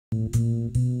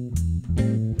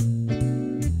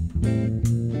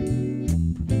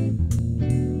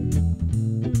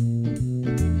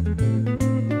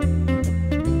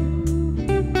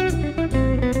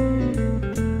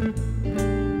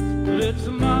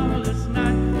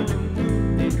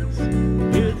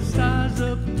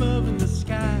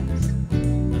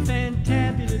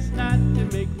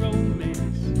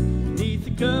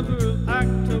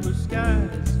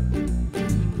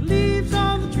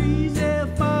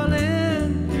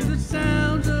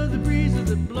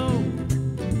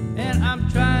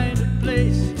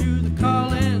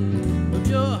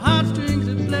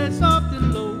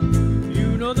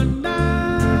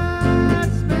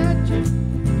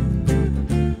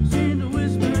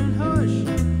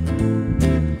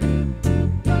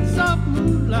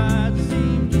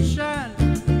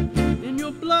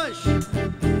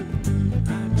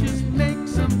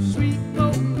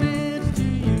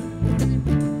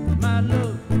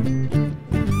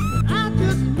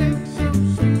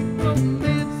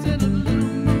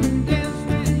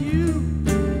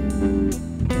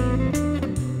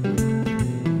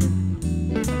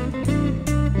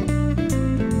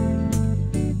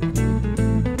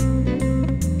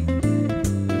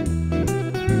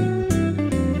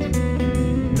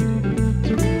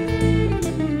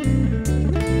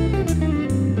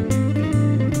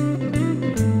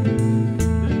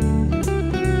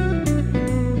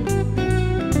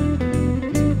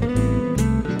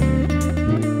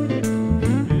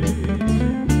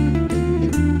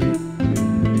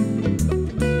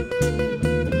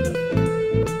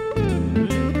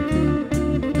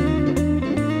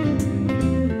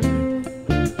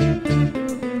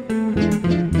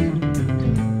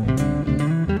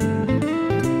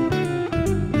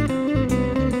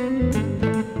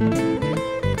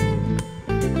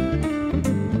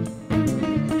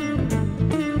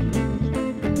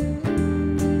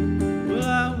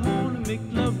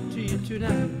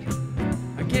tonight.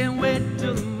 I can't wait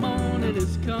till the morning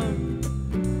has come,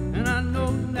 and I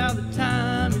know now the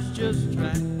time is just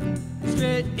right.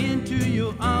 Straight into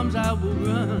your arms I will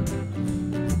run.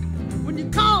 When you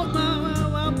call my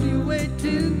wife, I'll be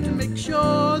waiting to make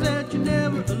sure that you're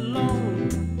never alone.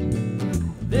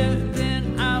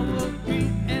 Then I will be,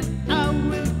 and I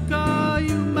will call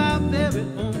you my very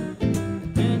own.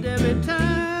 And every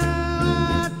time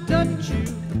I touch you,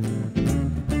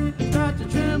 I start to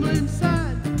tremble inside.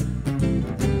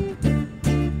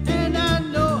 And I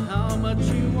know how much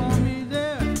you want me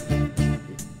there.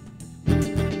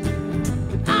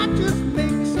 I just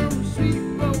make some sweet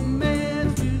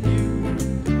romance with you,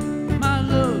 my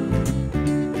love.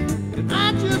 Can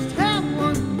I just have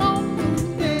one more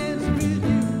moon dance with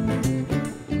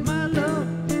you, my love?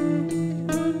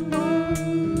 One more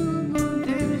moon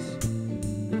dance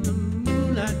in the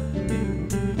moonlight with you.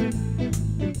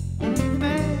 On a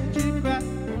magic ride,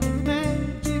 on a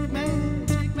magic,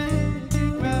 magic,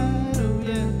 magic ride, oh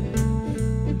yeah.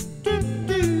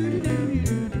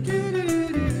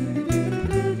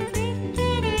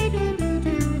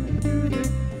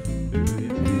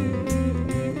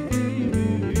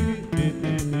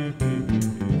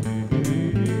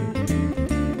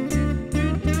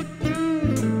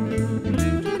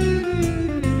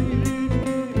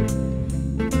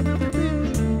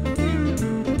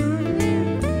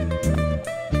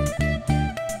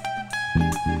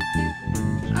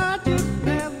 I just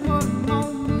have one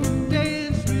more moon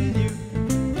dance with you,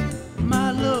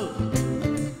 my love.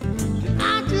 Can I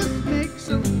just make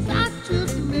some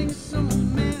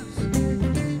romance,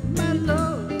 my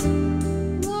love?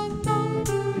 One more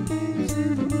moon dance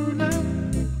in the moonlight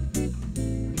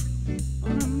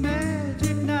on a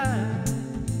magic night.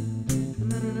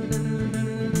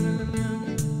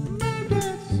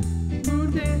 Moon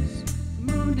dance,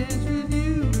 moon dance with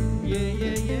you, yeah,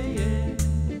 yeah, yeah, yeah.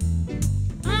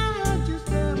 I just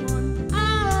have one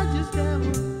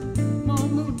more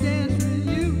moon dance with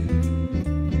you.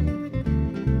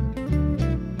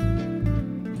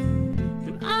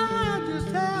 Can I just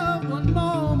have one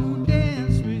more moon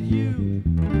dance with you,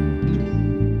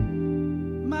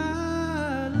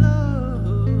 my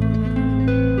love?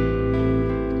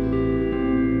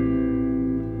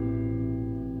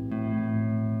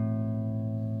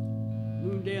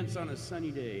 Moon dance on a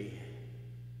sunny day.